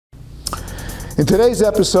In today's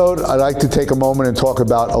episode, I'd like to take a moment and talk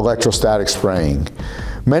about electrostatic spraying.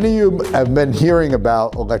 Many of you have been hearing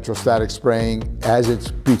about electrostatic spraying as it's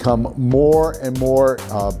become more and more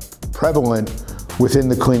prevalent within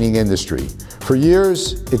the cleaning industry. For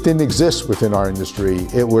years, it didn't exist within our industry.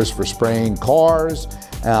 It was for spraying cars,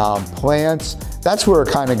 plants. That's where it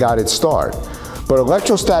kind of got its start. But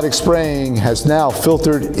electrostatic spraying has now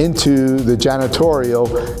filtered into the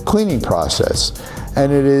janitorial cleaning process.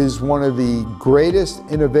 And it is one of the greatest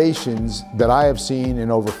innovations that I have seen in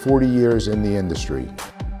over 40 years in the industry.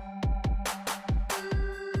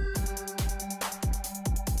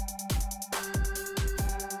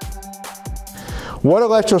 What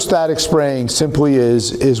electrostatic spraying simply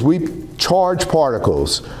is we charge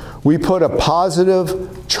particles. We put a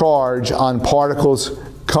positive charge on particles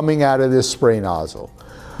coming out of this spray nozzle.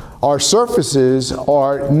 Our surfaces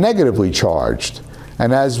are negatively charged.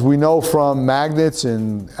 And as we know from magnets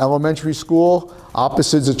in elementary school,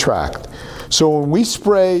 opposites attract. So when we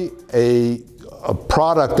spray a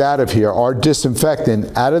product out of here, our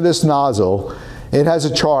disinfectant, out of this nozzle, it has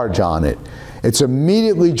a charge on it. It's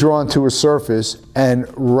immediately drawn to a surface and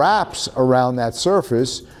wraps around that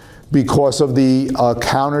surface because of the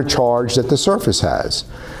counter charge that the surface has.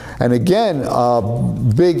 And again, a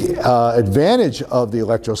big advantage of the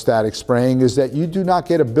electrostatic spraying is that you do not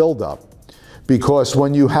get a buildup. Because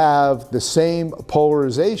when you have the same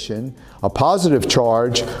polarization, a positive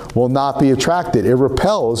charge will not be attracted. It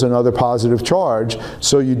repels another positive charge,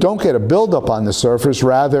 so you don't get a buildup on the surface.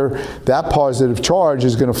 Rather, that positive charge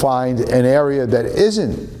is going to find an area that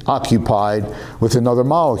isn't occupied with another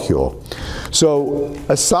molecule. So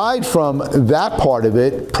aside from that part of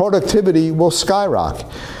it, productivity will skyrocket.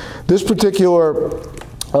 This particular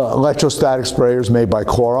electrostatic sprayer is made by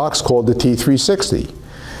Clorox, called the T360.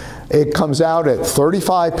 It comes out at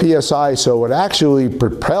 35 psi, so it actually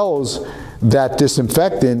propels that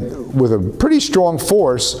disinfectant with a pretty strong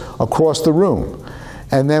force across the room.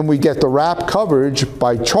 And then we get the wrap coverage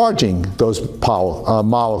by charging those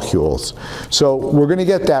molecules. So we're going to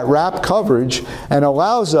get that wrap coverage and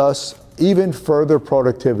allows us even further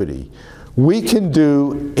productivity. We can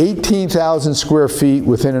do 18,000 square feet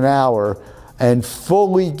within an hour and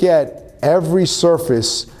fully get every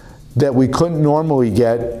surface that we couldn't normally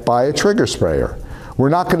get by a trigger sprayer. We're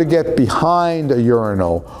not going to get behind a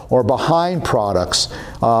urinal or behind products.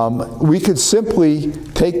 We could simply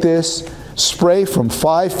take this, spray from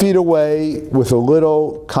 5 feet away with a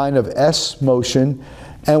little kind of S motion,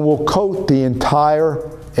 and we'll coat the entire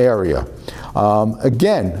area.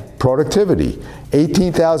 Again, productivity,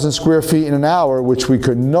 18,000 square feet in an hour, which we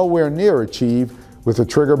could nowhere near achieve with a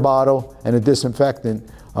trigger bottle and a disinfectant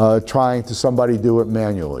trying to somebody do it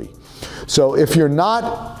manually. So if you're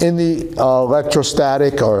not in the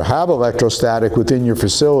electrostatic or have electrostatic within your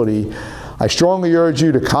facility, I strongly urge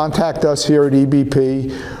you to contact us here at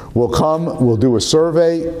EBP. We'll come, we'll do a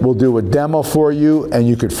survey, we'll do a demo for you, and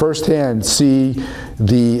you could firsthand see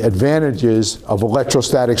the advantages of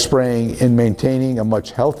electrostatic spraying in maintaining a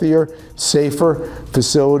much healthier, safer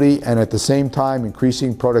facility and at the same time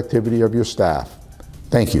increasing productivity of your staff.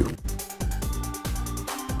 Thank you.